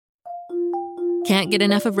Can't get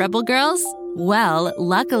enough of Rebel Girls? Well,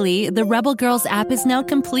 luckily, the Rebel Girls app is now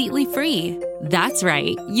completely free. That's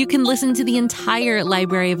right. You can listen to the entire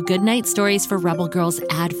library of goodnight stories for Rebel Girls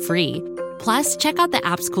ad-free. Plus, check out the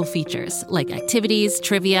app's cool features like activities,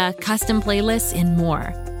 trivia, custom playlists, and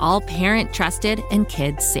more. All parent-trusted and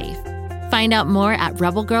kids-safe. Find out more at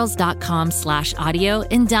rebelgirls.com/audio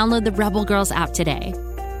and download the Rebel Girls app today.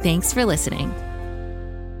 Thanks for listening.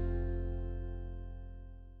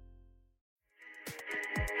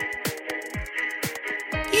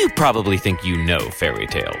 You probably think you know fairy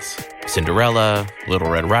tales. Cinderella, Little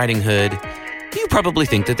Red Riding Hood. You probably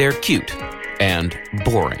think that they're cute and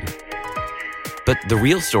boring. But the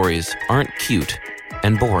real stories aren't cute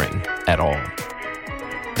and boring at all.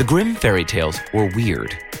 The Grimm fairy tales were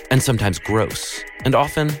weird and sometimes gross and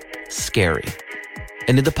often scary.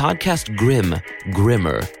 And in the podcast Grimm,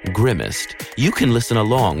 Grimmer, Grimmest, you can listen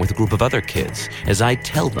along with a group of other kids as I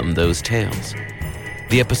tell them those tales.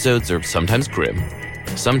 The episodes are sometimes grim,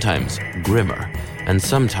 sometimes grimmer, and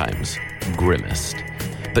sometimes grimmest.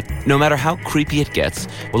 But no matter how creepy it gets,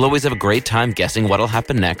 we'll always have a great time guessing what'll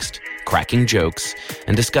happen next, cracking jokes,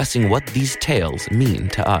 and discussing what these tales mean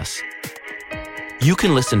to us. You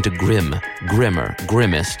can listen to Grimm, Grimmer,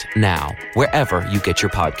 Grimmest now, wherever you get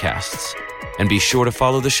your podcasts. And be sure to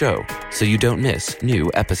follow the show so you don't miss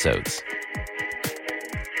new episodes.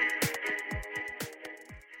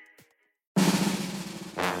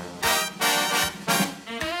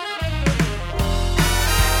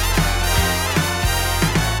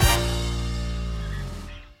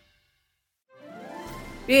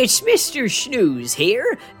 It's Mr. Shnews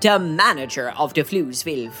here, the manager of the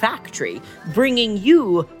Floozeville factory, bringing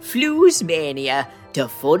you Floozemania, the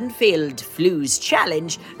fun-filled Flooz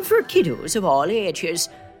challenge for kiddos of all ages.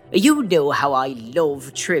 You know how I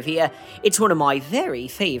love trivia. It's one of my very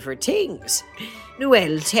favourite things.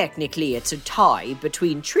 Well, technically it's a tie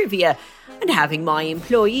between trivia and having my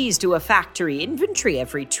employees do a factory inventory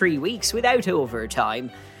every 3 weeks without overtime.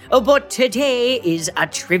 But today is a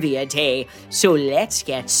trivia day, so let's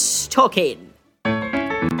get stuck in.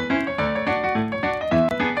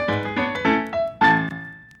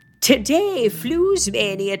 Today,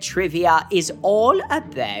 Floozemania trivia is all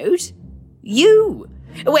about you.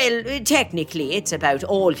 Well, technically, it's about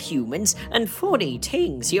all humans and funny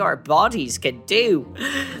things your bodies can do.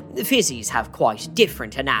 Fizzies have quite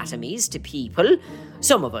different anatomies to people.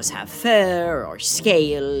 Some of us have fur or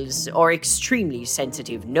scales or extremely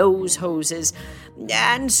sensitive nose hoses.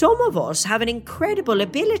 And some of us have an incredible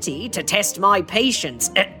ability to test my patience.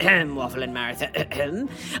 Waffle and Martha.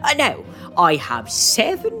 Now, I have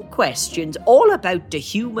 7 questions all about the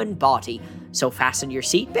human body. So fasten your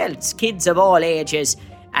seatbelts, kids of all ages,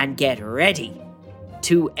 and get ready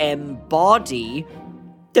to embody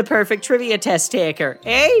the perfect trivia test taker.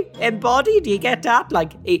 Embody, do you get that?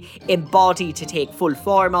 Like, embody to take full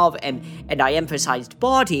form of, and I emphasized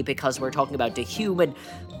body because we're talking about the human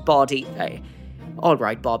body. All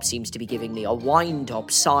right, Bob seems to be giving me a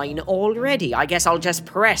wind-up sign already. I guess I'll just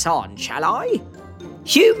press on, shall I?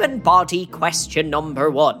 Human body question number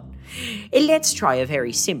 1. Let's try a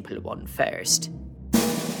very simple one first.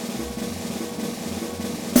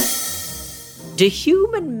 The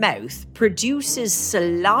human mouth produces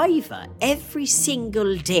saliva every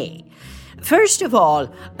single day. First of all,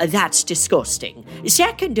 that's disgusting.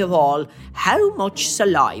 Second of all, how much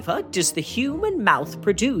saliva does the human mouth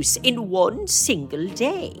produce in one single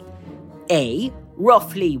day? A,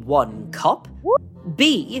 roughly 1 cup.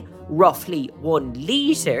 B, roughly 1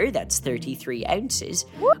 litre, that's 33 ounces.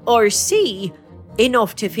 Or C,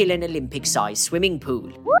 enough to fill an Olympic-sized swimming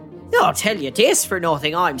pool. I'll tell you this for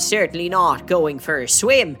nothing, I'm certainly not going for a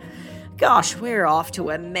swim. Gosh, we're off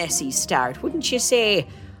to a messy start, wouldn't you say?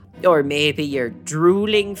 Or maybe you're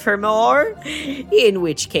drooling for more? In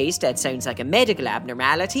which case, that sounds like a medical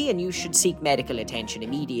abnormality and you should seek medical attention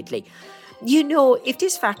immediately. You know, if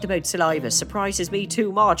this fact about saliva surprises me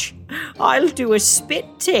too much, I'll do a spit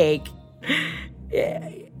take.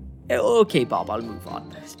 Okay, Bob, I'll move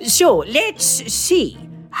on. So, let's see.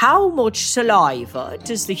 How much saliva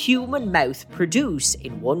does the human mouth produce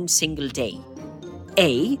in one single day?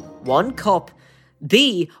 A, 1 cup.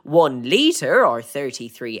 B, 1 litre or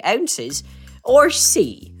 33 ounces. Or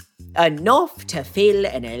C, enough to fill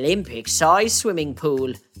an Olympic-sized swimming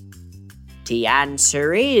pool. The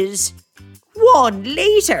answer is 1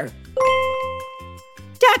 litre.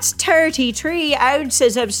 That's 33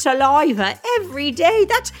 ounces of saliva every day.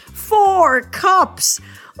 That's 4 cups.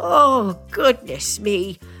 Oh, goodness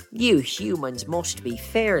me. You humans must be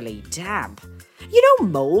fairly damp. You know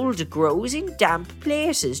mould grows in damp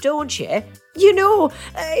places, don't you?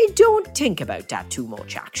 Don't think about that too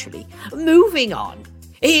much, actually. Moving on.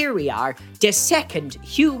 Here we are, the second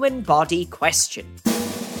human body question.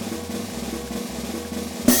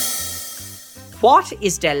 What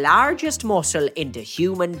is the largest muscle in the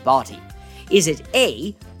human body? Is it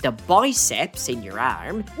A, the biceps in your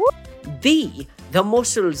arm, B, the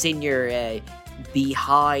muscles in your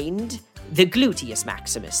behind, the gluteus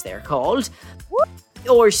maximus they're called,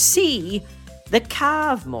 or C, the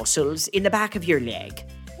calf muscles in the back of your leg?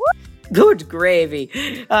 Good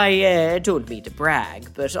gravy. I don't mean to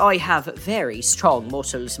brag, but I have very strong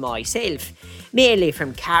muscles myself, mainly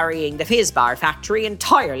from carrying the Fizzbar factory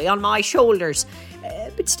entirely on my shoulders.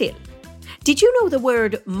 But still, did you know the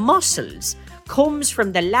word muscles comes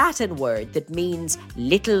from the Latin word that means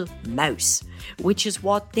little mouse, which is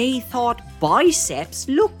what they thought biceps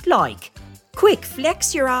looked like? Quick,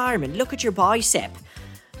 flex your arm and look at your bicep.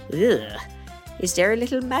 Ugh, is there a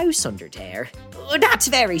little mouse under there? That's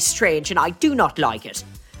very strange and I do not like it.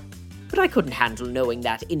 But I couldn't handle knowing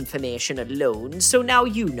that information alone, so now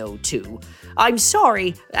you know too. I'm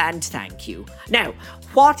sorry and thank you. Now,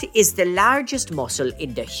 what is the largest muscle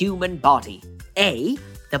in the human body? A,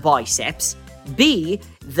 the biceps, B,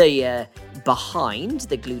 the behind,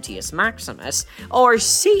 the gluteus maximus, or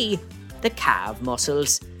C, the calf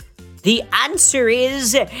muscles? The answer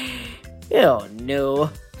is, oh no,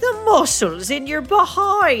 the muscles in your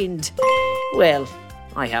behind. Well,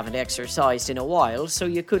 I haven't exercised in a while, so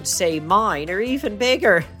you could say mine are even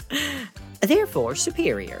bigger. Therefore,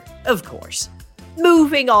 superior, of course.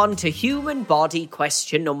 Moving on to human body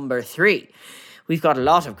question number 3. We've got a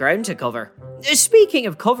lot of ground to cover. Speaking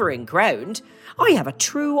of covering ground, I have a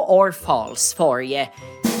true or false for you.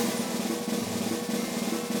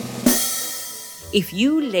 If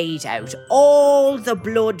you laid out all the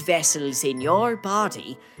blood vessels in your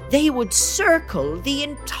body, they would circle the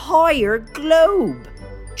entire globe.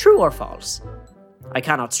 True or false? I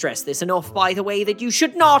cannot stress this enough, by the way, that you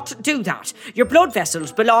should not do that. Your blood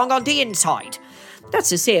vessels belong on the inside. That's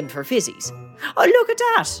the same for fizzies. Oh, look at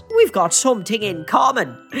that. We've got something in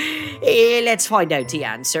common. Let's find out the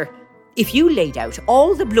answer. If you laid out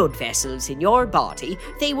all the blood vessels in your body,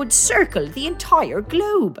 they would circle the entire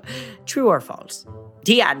globe. True or false?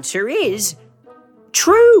 The answer is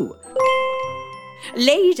true.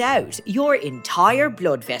 Laid out, your entire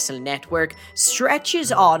blood vessel network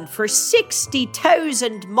stretches on for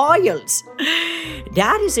 60,000 miles.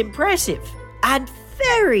 That is impressive and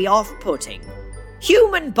very off-putting.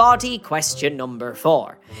 Human body question number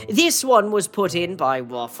 4. This one was put in by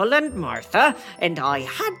Waffle and Martha, and I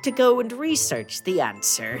had to go and research the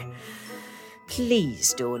answer.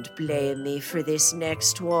 Please don't blame me for this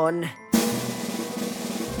next one.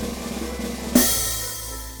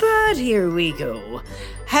 But here we go.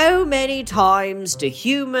 How many times do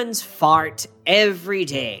humans fart every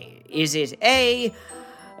day? Is it A,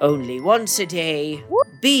 only once a day,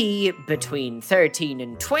 B, between 13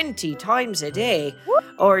 and 20 times a day,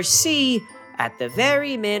 or C, at the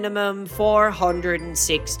very minimum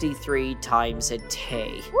 463 times a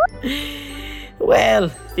day?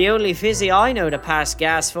 Well, the only fizzy I know to pass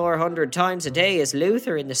gas 400 times a day is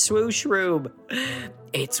Luther in the swoosh room.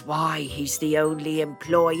 It's why he's the only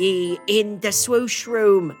employee in the swoosh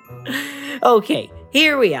room. Okay,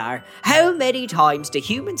 here we are. How many times do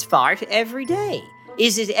humans fart every day?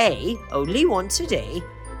 Is it A, only once a day,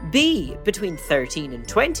 B, between 13 and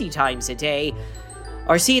 20 times a day,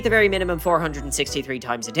 or C, at the very minimum 463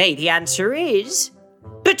 times a day? The answer is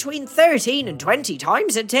between 13 and 20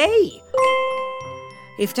 times a day.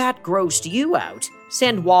 If that grossed you out,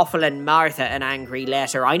 send Waffle and Martha an angry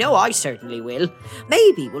letter. I know I certainly will.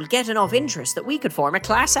 Maybe we'll get enough interest that we could form a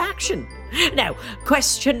class action. Now,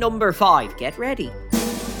 question number 5. Get ready.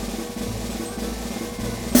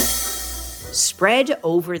 Spread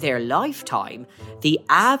over their lifetime, the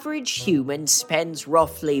average human spends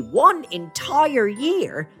roughly one entire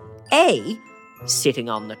year, A, sitting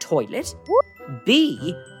on the toilet,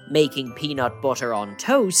 B, making peanut butter on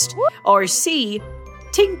toast, or C,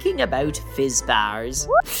 thinking about fizz bars.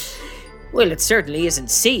 Well, it certainly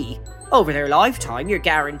isn't C. Over their lifetime, you're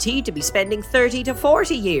guaranteed to be spending 30 to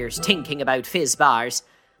 40 years thinking about fizz bars.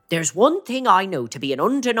 There's one thing I know to be an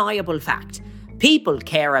undeniable fact. People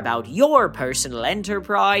care about your personal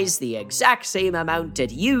enterprise the exact same amount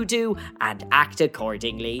that you do and act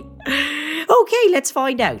accordingly. Okay, let's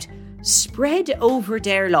find out. Spread over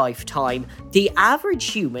their lifetime, the average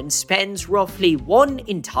human spends roughly one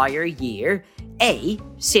entire year, A,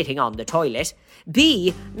 sitting on the toilet,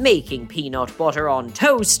 B, making peanut butter on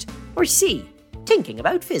toast, or C, thinking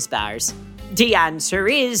about fizz bars. The answer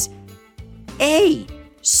is A.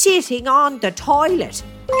 Sitting on the toilet.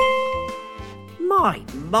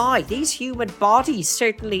 My, these human bodies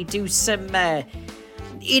certainly do some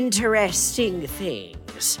interesting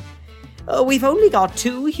things. We've only got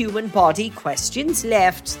 2 human body questions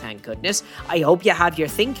left, thank goodness. I hope you have your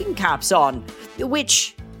thinking caps on,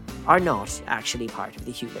 which are not actually part of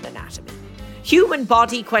the human anatomy. Human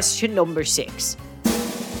body question number 6.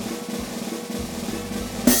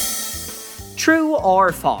 True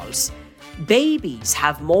or false? Babies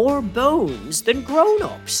have more bones than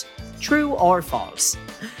grown-ups. True or false?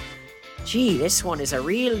 Gee, this one is a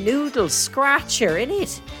real noodle scratcher,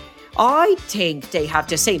 innit? I think they have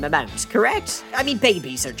the same amount, correct? I mean,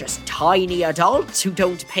 babies are just tiny adults who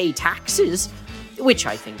don't pay taxes, which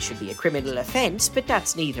I think should be a criminal offence, but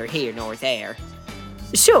that's neither here nor there.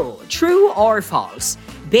 So, true or false?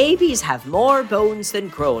 Babies have more bones than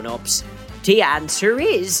grown-ups. The answer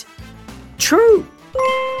is true.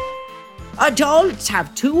 Adults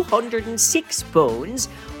have 206 bones,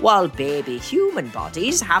 while baby human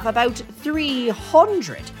bodies have about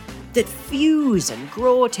 300 that fuse and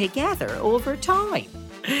grow together over time.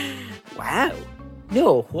 Wow,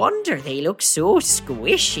 no wonder they look so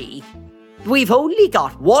squishy. We've only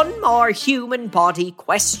got one more human body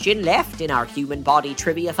question left in our human body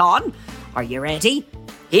trivia-thon. Are you ready?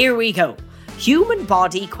 Here we go. Human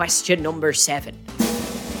body question number 7.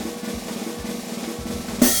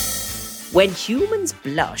 When humans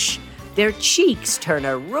blush, their cheeks turn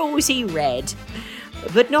a rosy red.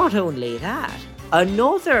 But not only that,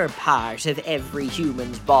 another part of every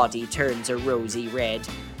human's body turns a rosy red.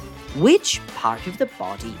 Which part of the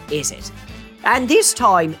body is it? And this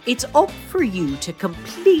time, it's up for you to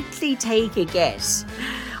completely take a guess.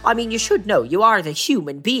 I mean, you should know, you are the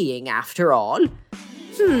human being after all.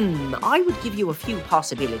 I would give you a few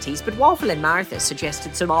possibilities, but Waffle and Martha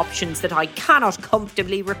suggested some options that I cannot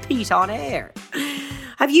comfortably repeat on air.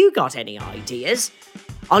 Have you got any ideas?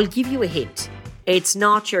 I'll give you a hint. It's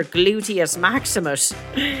not your gluteus maximus.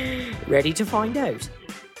 Ready to find out?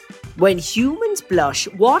 When humans blush,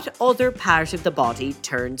 what other part of the body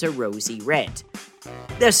turns a rosy red?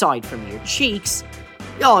 Aside from your cheeks,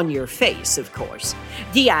 on your face, of course.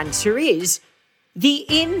 The answer is the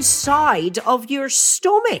inside of your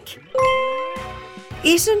stomach.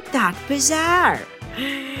 Isn't that bizarre?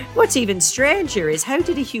 What's even stranger is, how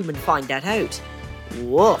did a human find that out?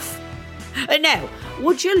 Woof. Now,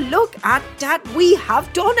 would you look at that? We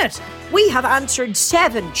have done it. We have answered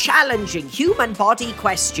 7 challenging human body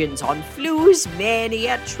questions on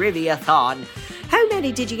Floozemania Trivia-thon. How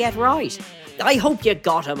many did you get right? I hope you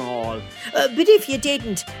got them all. But if you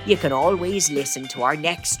didn't, you can always listen to our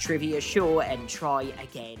next trivia show and try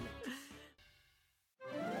again.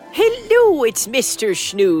 Hello, it's Mr.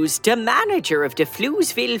 Shnews, the manager of the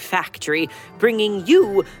Floozeville factory, bringing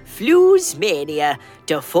you Floozemania,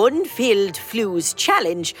 the fun-filled Flooz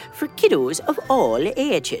challenge for kiddos of all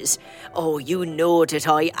ages. Oh, you know that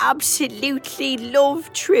I absolutely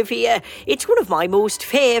love trivia. It's one of my most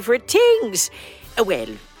favourite things. Well,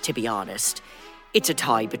 to be honest, it's a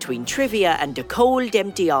tie between trivia and the cold,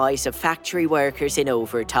 empty eyes of factory workers in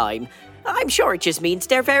overtime. I'm sure it just means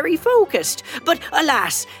they're very focused. But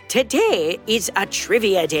alas, today is a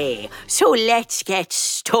trivia day, so let's get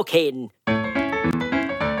stuck in.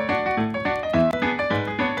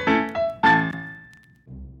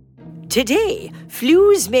 Today,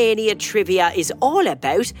 Floozemania Trivia is all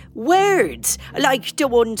about words, like the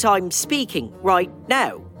ones I'm speaking right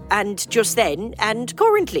now, and just then, and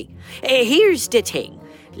currently. Here's the thing.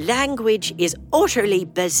 Language is utterly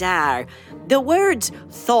bizarre. The words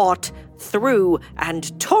thought, through, and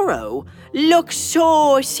thorough look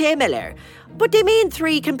so similar, but they mean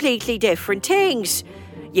 3 completely different things.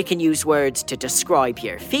 You can use words to describe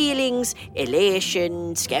your feelings,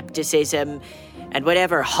 elation, skepticism, and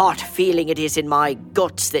whatever hot feeling it is in my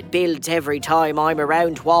guts that builds every time I'm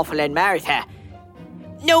around Waffle and Martha.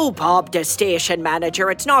 No, Bob, the station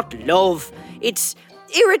manager, it's not love. It's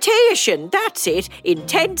irritation, that's it.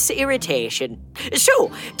 Intense irritation.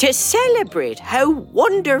 So, to celebrate how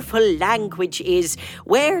wonderful language is,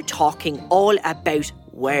 we're talking all about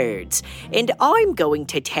words. And I'm going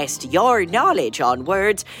to test your knowledge on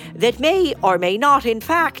words that may or may not, in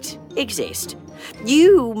fact, exist.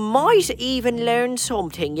 You might even learn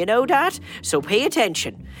something, you know that? So pay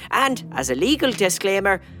attention. And as a legal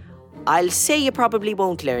disclaimer, I'll say you probably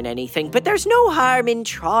won't learn anything, but there's no harm in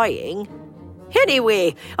trying.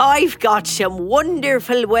 Anyway, I've got some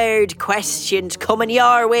wonderful word questions coming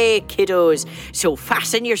your way, kiddos. So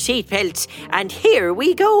fasten your seatbelts, and here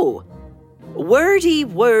we go. Wordy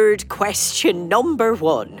word question number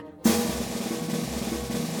 1.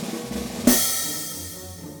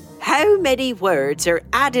 How how many words are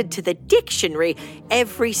added to the dictionary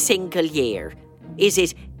every single year? Is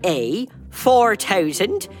it A,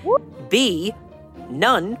 4,000, B,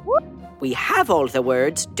 none, we have all the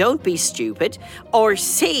words, don't be stupid, or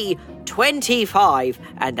C, 25,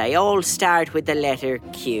 and they all start with the letter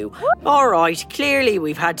Q? All right, clearly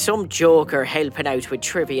we've had some joker helping out with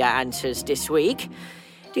trivia answers this week.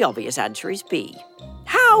 The obvious answer is B.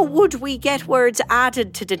 How would we get words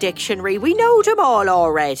added to the dictionary? We know them all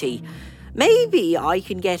already. Maybe I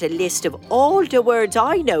can get a list of all the words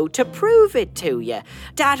I know to prove it to you.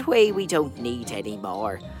 That way we don't need any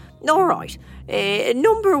more. All right,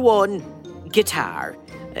 number 1, guitar.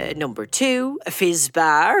 Number 2, fizz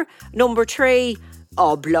bar. Number 3,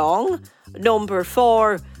 oblong. Number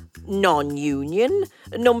 4, non-union.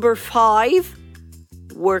 Number 5,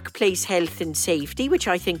 workplace health and safety, which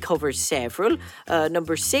I think covers several.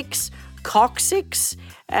 Number 6, coccyx.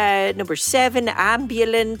 Number 7,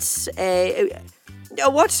 ambulance.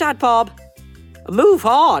 What's that, Bob? Move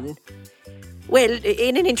on. Well,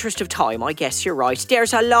 in an interest of time, I guess you're right.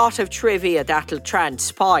 There's a lot of trivia that'll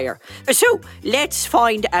transpire. So, let's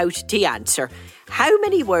find out the answer. How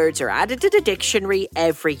many words are added to the dictionary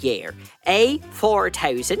every year? A,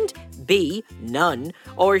 4,000, B, none,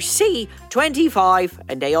 or C, 25,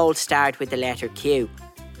 and they all start with the letter Q.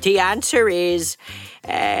 The answer is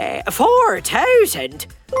 4,000.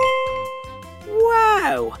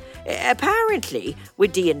 Wow! Apparently,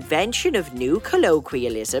 with the invention of new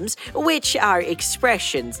colloquialisms, which are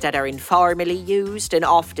expressions that are informally used and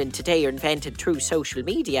often today are invented through social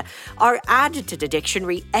media, are added to the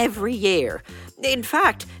dictionary every year. In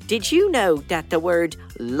fact, did you know that the word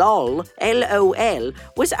lol, L-O-L,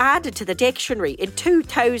 was added to the dictionary in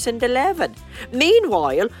 2011?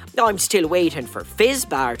 Meanwhile, I'm still waiting for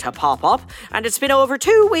Fizzbar to pop up, and it's been over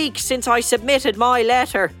 2 weeks since I submitted my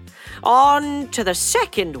letter. On to the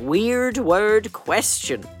second weird word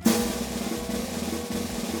question.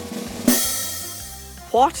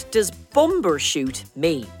 What does bumbershoot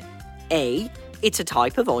mean? A, it's a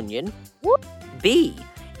type of onion. B,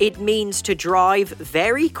 it means to drive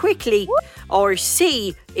very quickly. Or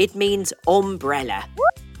C, it means umbrella.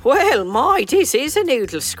 Well, this is a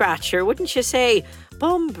noodle scratcher, wouldn't you say?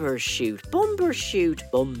 Bumbershoot, bumbershoot,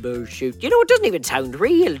 bumbershoot. You know, it doesn't even sound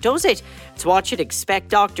real, does it? It's what you'd expect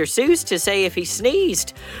Dr. Seuss to say if he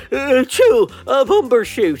sneezed. Achoo, a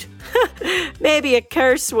bumbershoot. Maybe a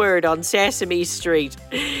curse word on Sesame Street.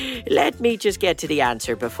 Let me just get to the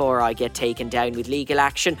answer before I get taken down with legal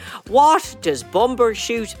action. What does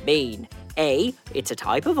bumbershoot mean? A, it's a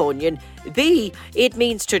type of onion. B, it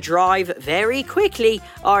means to drive very quickly.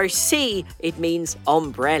 Or C, it means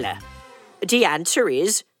umbrella. The answer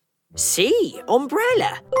is C,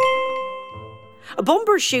 umbrella.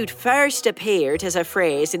 Bumbershoot first appeared as a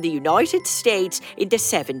phrase in the United States in the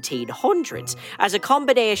 1700s as a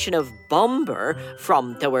combination of bumber,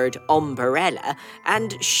 from the word umbrella,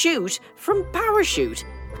 and shoot, from parachute.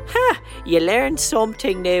 You learn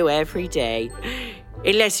something new every day.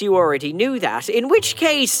 Unless you already knew that, in which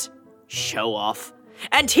case, show off.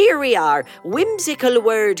 And here we are, whimsical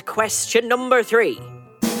word question number 3.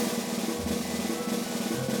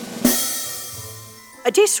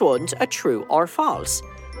 This one's a true or false.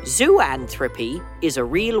 Zoanthropy is a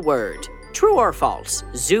real word. True or false?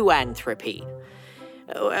 Zoanthropy.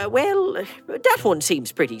 Well, that one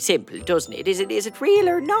seems pretty simple, doesn't it? Is it real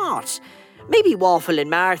or not? Maybe Waffle and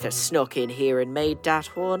Martha snuck in here and made that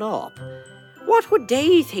one up. What would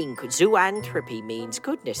they think zoanthropy means?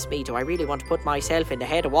 Goodness me, do I really want to put myself in the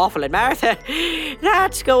head of Waffle and Martha?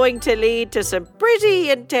 That's going to lead to some pretty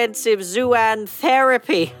intensive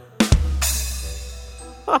zoantherapy.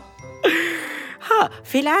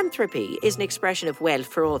 Philanthropy is an expression of wealth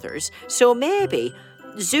for others, so maybe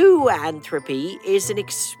zoanthropy is an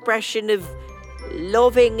expression of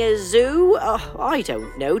loving a zoo? I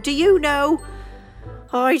don't know. Do you know?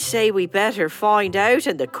 I'd say we better find out,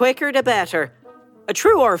 and the quicker the better.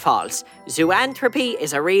 True or false? Zoanthropy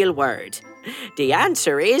is a real word. The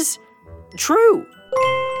answer is true.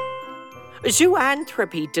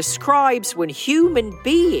 Zoanthropy describes when human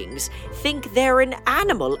beings think they're an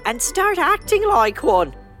animal and start acting like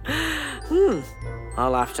one.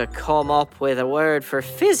 I'll have to come up with a word for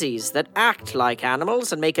fizzies that act like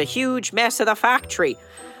animals and make a huge mess of the factory.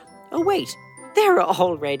 Oh wait, there are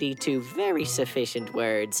already 2 very sufficient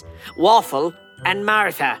words. Waffle and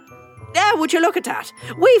Martha. Would you look at that?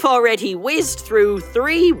 We've already whizzed through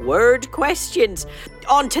 3 word questions.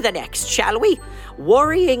 On to the next, shall we?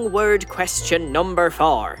 Worrying word question number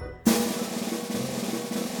 4.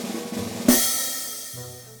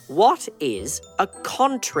 What is a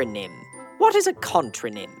contronym? What is a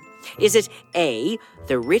contronym? Is it A,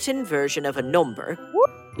 the written version of a number,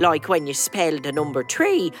 like when you spell the number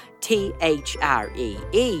 3,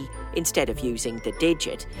 T-H-R-E-E, instead of using the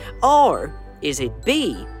digit? Or is it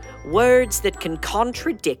B, words that can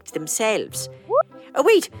contradict themselves?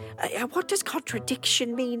 Wait, what does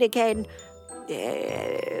contradiction mean again?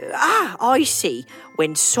 I see.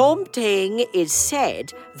 When something is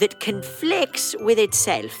said that conflicts with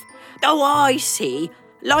itself. Oh, I see.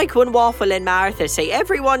 Like when Waffle and Martha say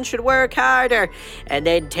everyone should work harder and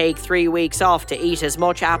then take 3 weeks off to eat as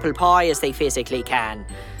much apple pie as they physically can.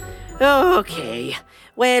 Okay,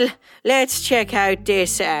 well, let's check out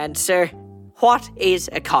this answer. What is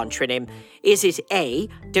a contronym? Is it A,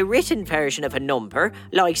 the written version of a number,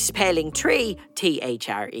 like spelling 3,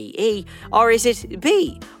 T-H-R-E-E, or is it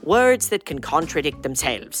B, words that can contradict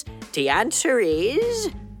themselves? The answer is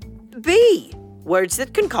B, words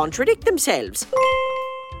that can contradict themselves.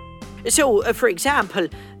 So, for example,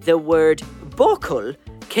 the word buckle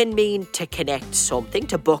can mean to connect something,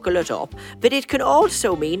 to buckle it up, but it can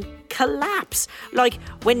also mean collapse, like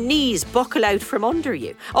when knees buckle out from under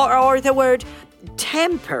you. Or the word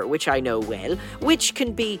temper, which I know well, which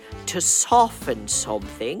can be to soften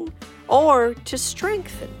something or to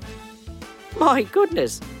strengthen. My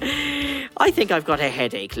goodness, I think I've got a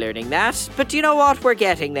headache learning that, but you know what, we're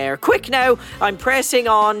getting there. Quick now, I'm pressing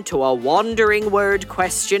on to a wandering word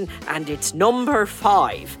question, and it's number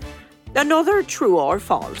 5. Another true or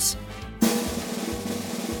false.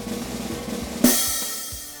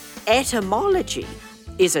 Etymology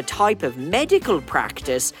is a type of medical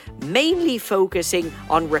practice mainly focusing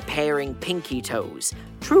on repairing pinky toes.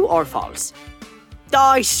 True or false?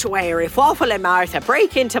 I swear, if Waffle and Martha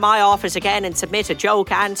break into my office again and submit a joke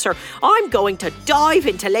answer, I'm going to dive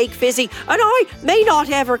into Lake Fizzy and I may not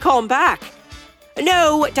ever come back.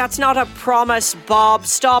 No, that's not a promise, Bob.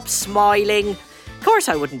 Stop smiling. Of course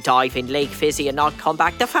I wouldn't dive in Lake Fizzy and not come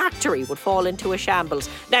back. The factory would fall into a shambles.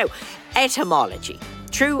 Now, etymology.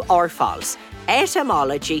 True or false?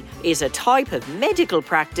 Etymology is a type of medical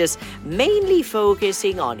practice mainly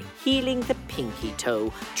focusing on healing the pinky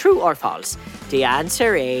toe. True or false? The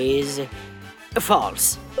answer is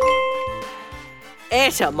false.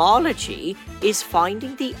 Etymology is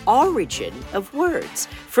finding the origin of words,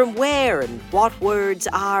 from where and what words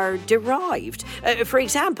are derived. For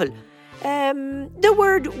example, the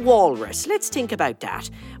word walrus. Let's think about that.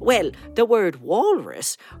 Well, the word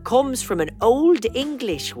walrus comes from an Old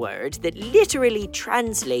English word that literally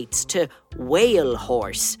translates to whale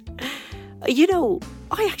horse. You know,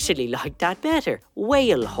 I actually like that better.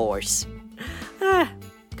 Whale horse.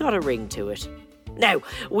 Got a ring to it. Now,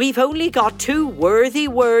 we've only got 2 worthy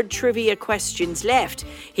word trivia questions left.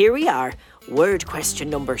 Here we are. Word question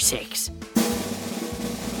number 6.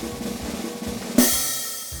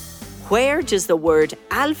 Where does the word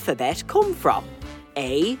alphabet come from?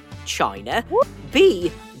 A, China,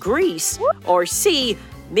 B, Greece, or C,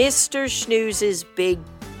 Mr. Shnews' big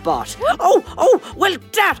butt? Oh, well,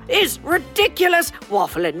 that is ridiculous.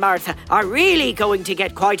 Waffle and Martha are really going to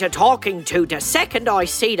get quite a talking to the second I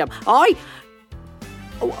see them.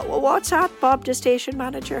 What's that, Bob, the station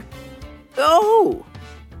manager? Oh,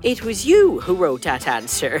 it was you who wrote that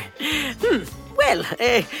answer. Well,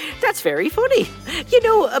 that's very funny. You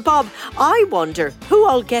know, Bob, I wonder who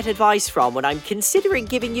I'll get advice from when I'm considering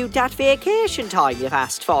giving you that vacation time you've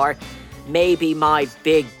asked for. Maybe my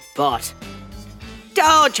big butt.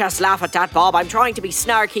 Don't just laugh at that, Bob. I'm trying to be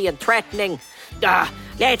snarky and threatening.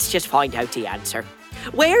 Let's just find out the answer.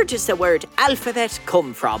 Where does the word alphabet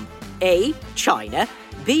come from? A, China,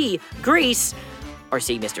 B, Greece, or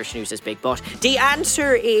C, Mr. Shnews' big butt? The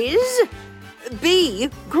answer is B,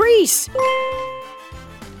 Greece.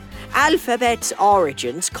 Alphabet's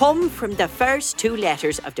origins come from the first 2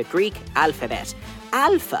 letters of the Greek alphabet,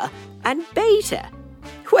 alpha and beta.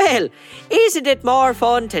 Well, isn't it more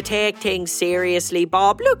fun to take things seriously,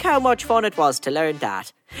 Bob? Look how much fun it was to learn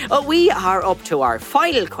that. We are up to our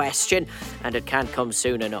final question, and it can't come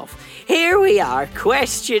soon enough. Here we are,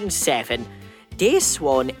 question 7. This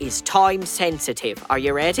one is time sensitive. Are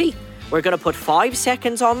you ready? We're going to put 5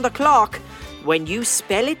 seconds on the clock. When you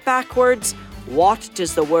spell it backwards, what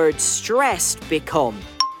does the word stressed become?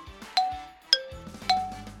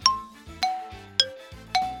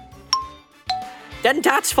 Then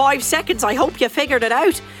that's 5 seconds. I hope you figured it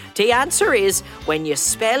out. The answer is, when you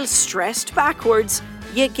spell stressed backwards,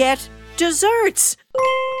 you get desserts.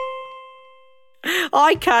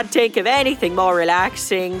 I can't think of anything more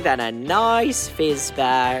relaxing than a nice fizz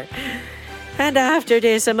bar. And after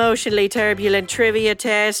this emotionally turbulent trivia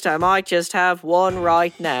test, I might just have one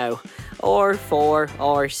right now. or 4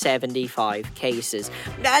 or 75 cases.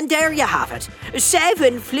 And there you have it.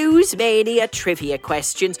 7 Floozemania trivia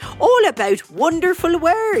questions, all about wonderful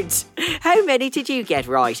words. How many did you get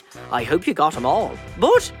right? I hope you got them all.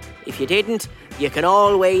 But if you didn't, you can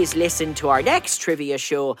always listen to our next trivia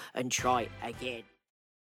show and try again.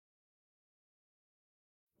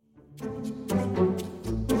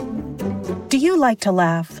 Do you like to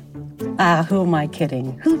laugh? Who am I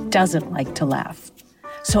kidding? Who doesn't like to laugh?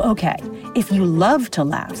 So, okay, if you love to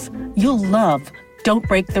laugh, you'll love Don't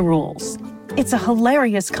Break the Rules. It's a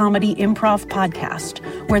hilarious comedy improv podcast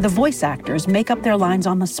where the voice actors make up their lines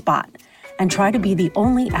on the spot and try to be the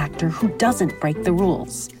only actor who doesn't break the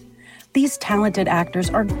rules. These talented actors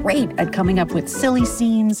are great at coming up with silly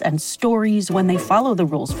scenes and stories when they follow the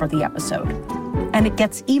rules for the episode. And it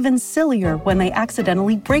gets even sillier when they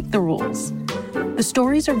accidentally break the rules. The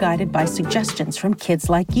stories are guided by suggestions from kids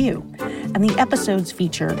like you, and the episodes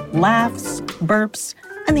feature laughs, burps,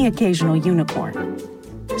 and the occasional unicorn.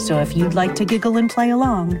 So if you'd like to giggle and play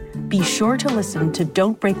along, be sure to listen to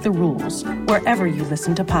Don't Break the Rules wherever you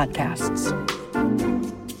listen to podcasts.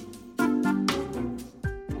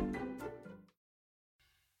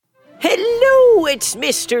 Hello, it's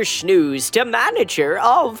Mr. Shnews, the manager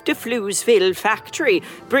of the Floozeville factory,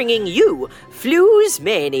 bringing you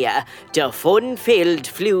Floozemania, the fun-filled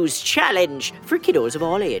Flooz challenge for kiddos of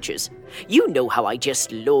all ages. You know how I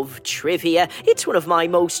just love trivia. It's one of my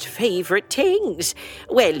most favourite things.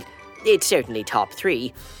 Well, it's certainly top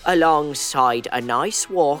 3, alongside a nice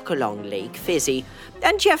walk along Lake Fizzy.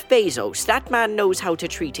 And Jeff Bezos, that man knows how to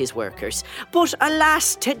treat his workers. But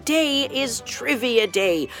alas, today is Trivia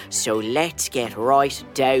Day, so let's get right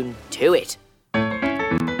down to it.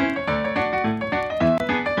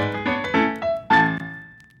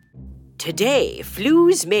 Today,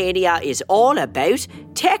 Floozemania is all about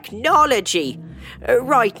technology.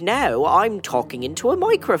 Right now, I'm talking into a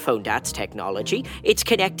microphone, that's technology. It's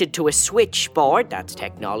connected to a switchboard, that's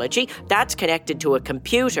technology. That's connected to a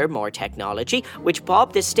computer, more technology, which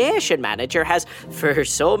Bob, the station manager, has, for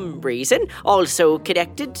some reason, also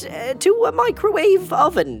connected to a microwave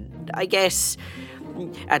oven, I guess.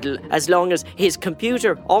 As long as his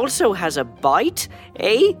computer also has a byte,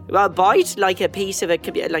 eh? A byte, like a piece of a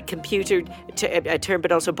computer term,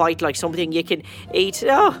 but also byte, like something you can eat.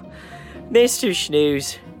 Oh, Mr.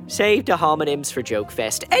 Shnews, save the homonyms for Joke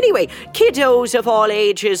Fest. Anyway, kiddos of all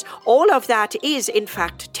ages, all of that is in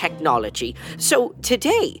fact technology. So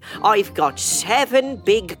today, I've got 7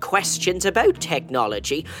 big questions about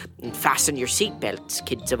technology. Fasten your seatbelts,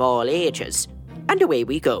 kids of all ages. And away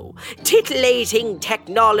we go. Titillating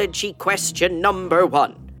technology question number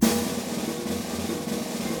 1.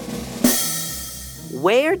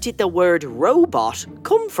 Where did the word robot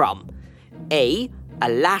come from? A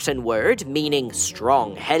Latin word meaning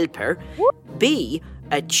strong helper. B,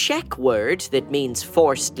 a Czech word that means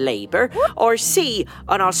forced labour. Or C,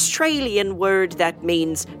 an Australian word that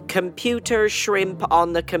means computer shrimp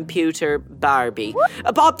on the computer Barbie.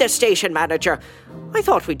 Bob, the station manager, I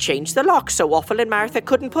thought we'd change the lock so Waffle and Martha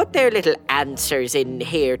couldn't put their little answers in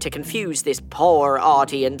here to confuse this poor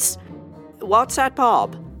audience. What's that,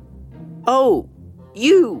 Bob? Oh,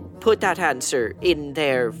 you put that answer in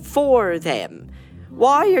there for them.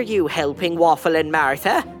 Why are you helping Waffle and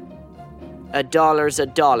Martha? $1's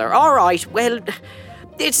 $1. All right, well,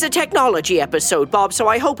 it's a technology episode, Bob, so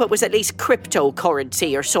I hope it was at least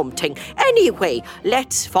cryptocurrency or something. Anyway,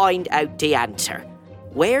 let's find out the answer.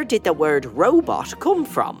 Where did the word robot come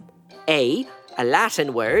from? A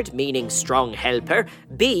Latin word meaning strong helper.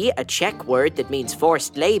 B, a Czech word that means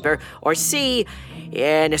forced labour. Or C,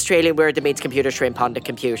 an Australian word that means computer shrimp on the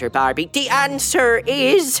computer Barbie. The answer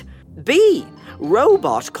is B.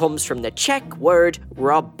 Robot comes from the Czech word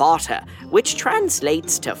robota, which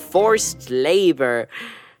translates to forced labour.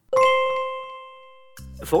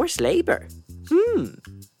 Forced labour?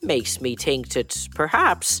 Makes me think that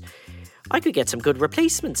perhaps I could get some good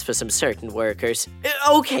replacements for some certain workers.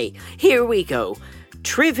 Okay, here we go.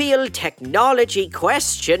 Trivial technology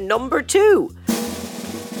question number 2.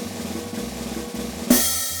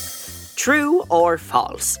 True or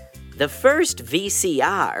false? The first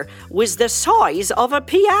VCR was the size of a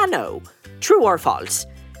piano. True or false?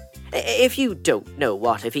 If you don't know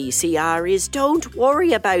what a VCR is, don't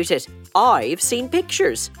worry about it. I've seen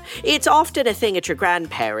pictures. It's often a thing at your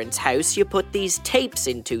grandparents' house you put these tapes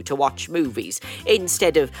into to watch movies.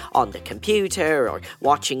 Instead of on the computer or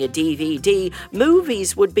watching a DVD,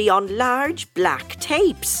 movies would be on large black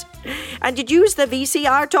tapes. And you'd use the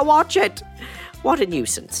VCR to watch it. What a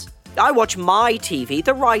nuisance. I watch my TV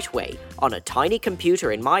the right way, on a tiny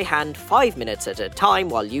computer in my hand 5 minutes at a time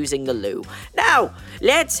while using the loo. Now,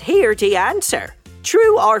 let's hear the answer.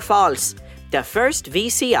 True or false? The first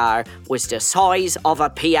VCR was the size of a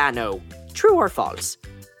piano. True or false?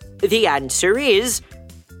 The answer is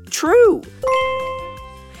true.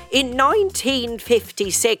 In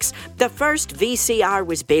 1956, the first VCR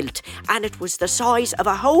was built, and it was the size of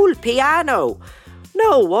a whole piano.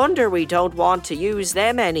 No wonder we don't want to use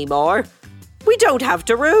them anymore. We don't have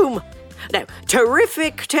the room. Now,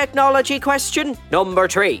 terrific technology question number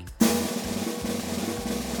 3.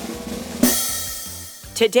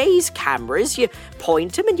 Today's cameras, you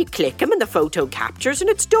point them and you click them and the photo captures and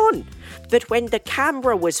it's done. But when the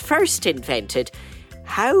camera was first invented,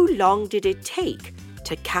 how long did it take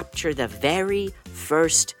to capture the very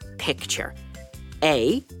first picture?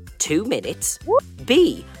 A, 2 minutes,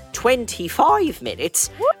 B, 25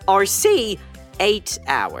 minutes, or C, 8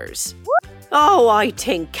 hours? Oh, I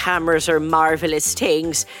think cameras are marvellous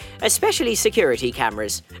things, especially security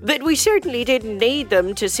cameras. But we certainly didn't need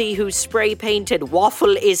them to see whose spray-painted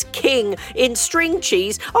waffle is king in string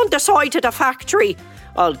cheese on the side of the factory.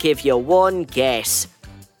 I'll give you one guess.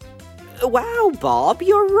 Wow, Bob,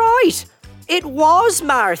 you're right. It was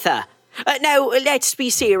Martha. Now, let's be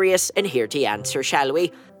serious and hear the answer, shall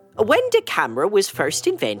we? When the camera was first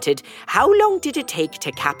invented, how long did it take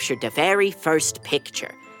to capture the very first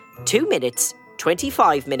picture? 2 minutes,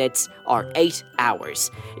 25 minutes, or 8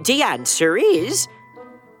 hours? The answer is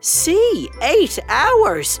C, 8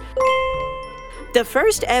 hours. The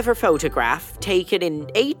first ever photograph, taken in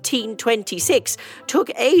 1826,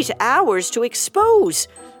 took 8 hours to expose.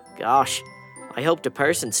 Gosh, I hope the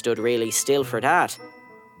person stood really still for that.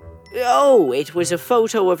 Oh, it was a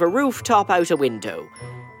photo of a rooftop out a window.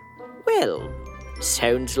 Well,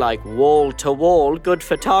 sounds like wall-to-wall good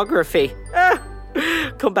photography.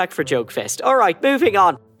 Come back for Joke Fest. All right, moving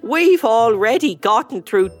on. We've already gotten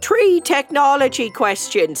through 3 technology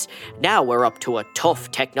questions. Now we're up to a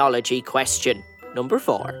tough technology question. Number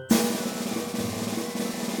 4.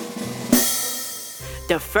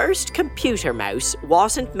 The first computer mouse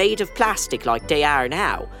wasn't made of plastic like they are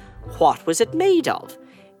now. What was it made of?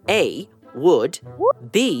 A, wood,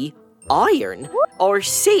 B, iron, or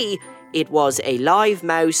C, it was a live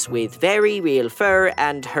mouse with very real fur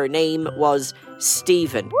and her name was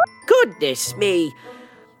Stephen. Goodness me!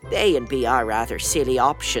 A and B are rather silly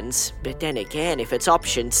options, but then again, if it's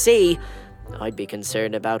option C, I'd be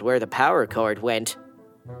concerned about where the power cord went.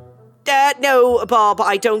 No, Bob,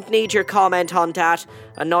 I don't need your comment on that,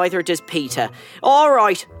 and neither does Peter. All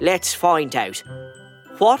right, let's find out.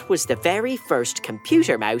 What was the very first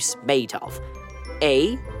computer mouse made of?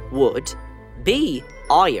 A, wood, B,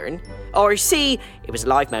 iron, or C, it was a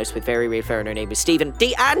live mouse with very real fur and her name was Stephen?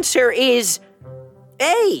 The answer is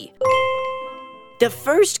A. The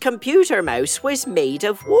first computer mouse was made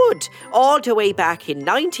of wood, all the way back in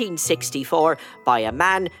 1964 by a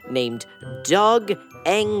man named Doug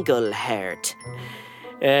Engelhardt.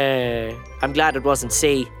 I'm glad it wasn't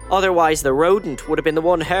C. Otherwise, the rodent would have been the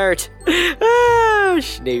one hurt. Oh,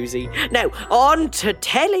 snoozy. Now, on to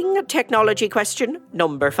telling technology question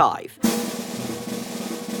number 5.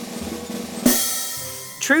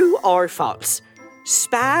 True or false?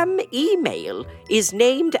 Spam email is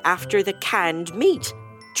named after the canned meat.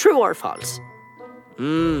 True or false?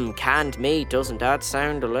 Canned meat, doesn't that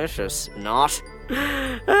sound delicious? Not.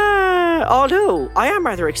 Although, I am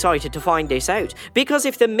rather excited to find this out, because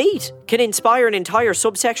if the meat can inspire an entire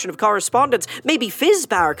subsection of correspondence, maybe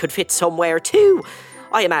Fizzbar could fit somewhere too.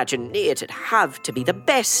 I imagine it'd have to be the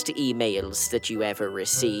best emails that you ever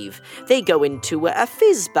receive. They go into a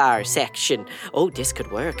Fizzbar section. Oh, this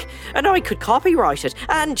could work. And I could copyright it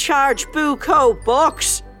and charge buco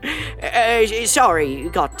bucks. Sorry,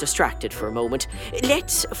 got distracted for a moment.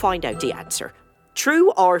 Let's find out the answer.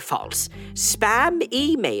 True or false? Spam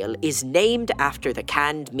email is named after the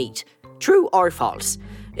canned meat. True or false?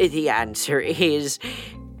 The answer is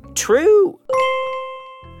true.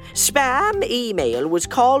 Spam email was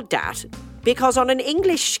called that because on an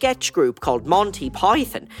English sketch group called Monty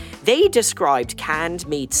Python, they described canned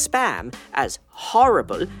meat spam as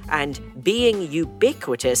horrible and being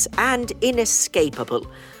ubiquitous and inescapable.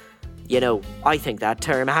 You know, I think that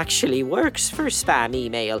term actually works for spam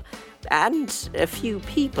email. And a few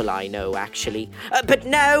people I know, actually. But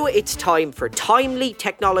now it's time for timely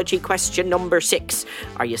technology question number 6.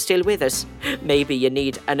 Are you still with us? Maybe you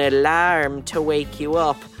need an alarm to wake you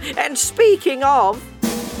up. And speaking of...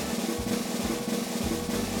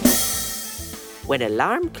 When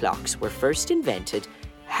alarm clocks were first invented,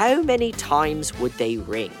 how many times would they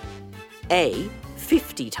ring? A,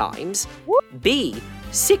 50 times. B,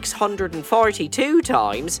 642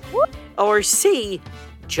 times, or C,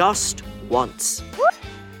 just once?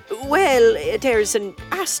 Well, there's an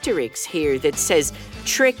asterisk here that says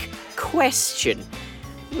trick question.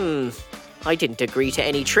 I didn't agree to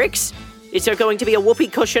any tricks. Is there going to be a whoopee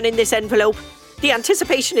cushion in this envelope? The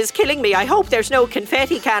anticipation is killing me. I hope there's no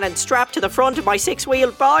confetti cannon strapped to the front of my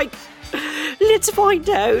 6-wheeled bike. Let's find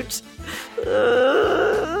out.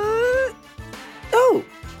 Oh,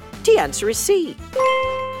 the answer is C.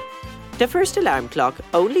 The first alarm clock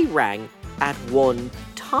only rang at one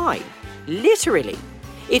time. Literally,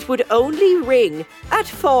 it would only ring at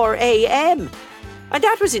 4 a.m. And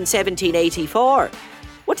that was in 1784.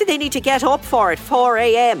 What did they need to get up for at 4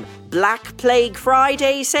 a.m? Black Plague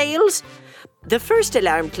Friday sales? The first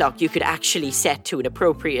alarm clock you could actually set to an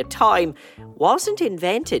appropriate time wasn't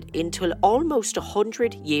invented until almost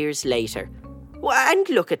 100 years later. And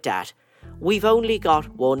look at that. We've only got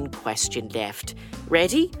one question left.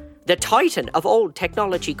 Ready? The titan of all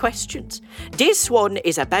technology questions. This one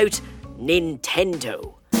is about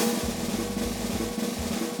Nintendo.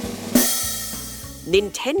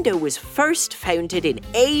 Nintendo was first founded in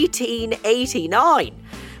 1889.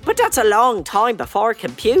 But that's a long time before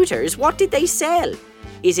computers. What did they sell?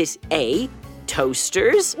 Is it A,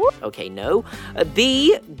 toasters? Okay, no.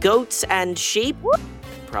 B, goats and sheep?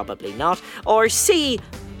 Probably not. Or C,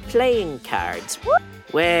 playing cards?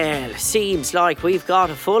 Well, seems like we've got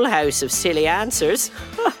a full house of silly answers.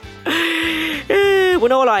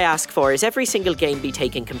 When all I ask for is every single game be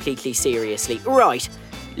taken completely seriously. Right,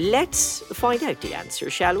 let's find out the answer,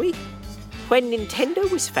 shall we? When Nintendo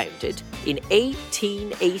was founded in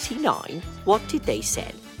 1889, what did they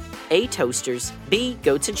sell? A, toasters, B,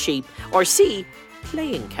 goats and sheep, or C,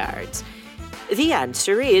 playing cards? The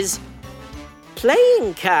answer is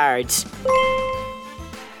playing cards.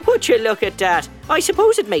 Would you look at that? I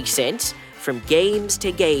suppose it makes sense. From games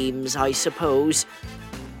to games, I suppose.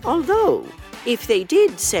 Although, if they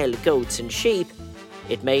did sell goats and sheep,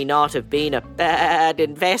 it may not have been a bad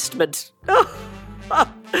investment.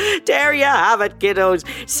 There you have it, kiddos.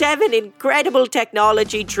 7 incredible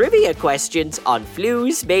technology trivia questions on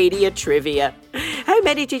Floozemania Trivia. How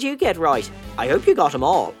many did you get right? I hope you got them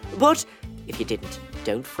all. But if you didn't,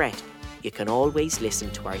 don't fret. You can always listen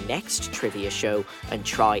to our next trivia show and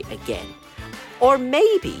try again. Or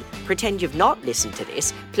maybe pretend you've not listened to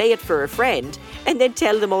this, play it for a friend, and then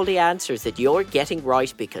tell them all the answers that you're getting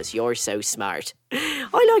right because you're so smart.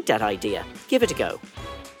 I like that idea. Give it a go.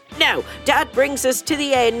 Now, that brings us to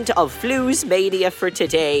the end of Floozemania for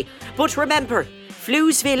today. But remember,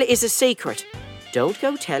 Floozeville is a secret. Don't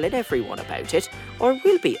go telling everyone about it, or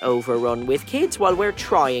we'll be overrun with kids while we're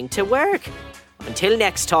trying to work. Until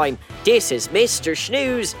next time, this is Mr.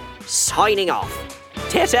 Shnews signing off.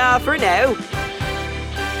 Ta-ta for now.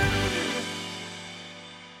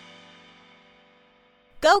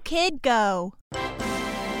 Go, kid, go.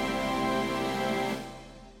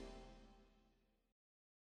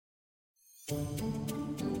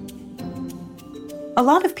 A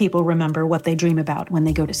lot of people remember what they dream about when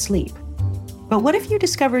they go to sleep. But what if you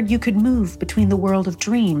discovered you could move between the world of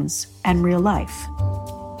dreams and real life?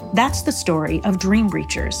 That's the story of Dream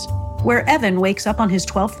Breachers, where Evan wakes up on his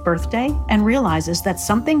 12th birthday and realizes that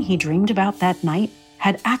something he dreamed about that night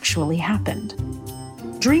had actually happened.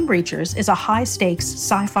 Dream Breachers is a high-stakes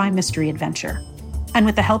sci-fi mystery adventure. And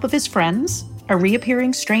with the help of his friends, a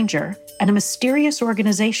reappearing stranger, and a mysterious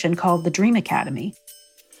organization called the Dream Academy,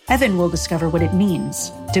 Evan will discover what it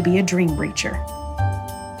means to be a Dream Breacher.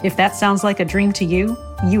 If that sounds like a dream to you,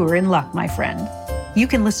 you are in luck, my friend. You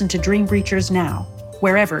can listen to Dream Breachers now,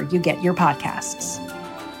 wherever you get your podcasts.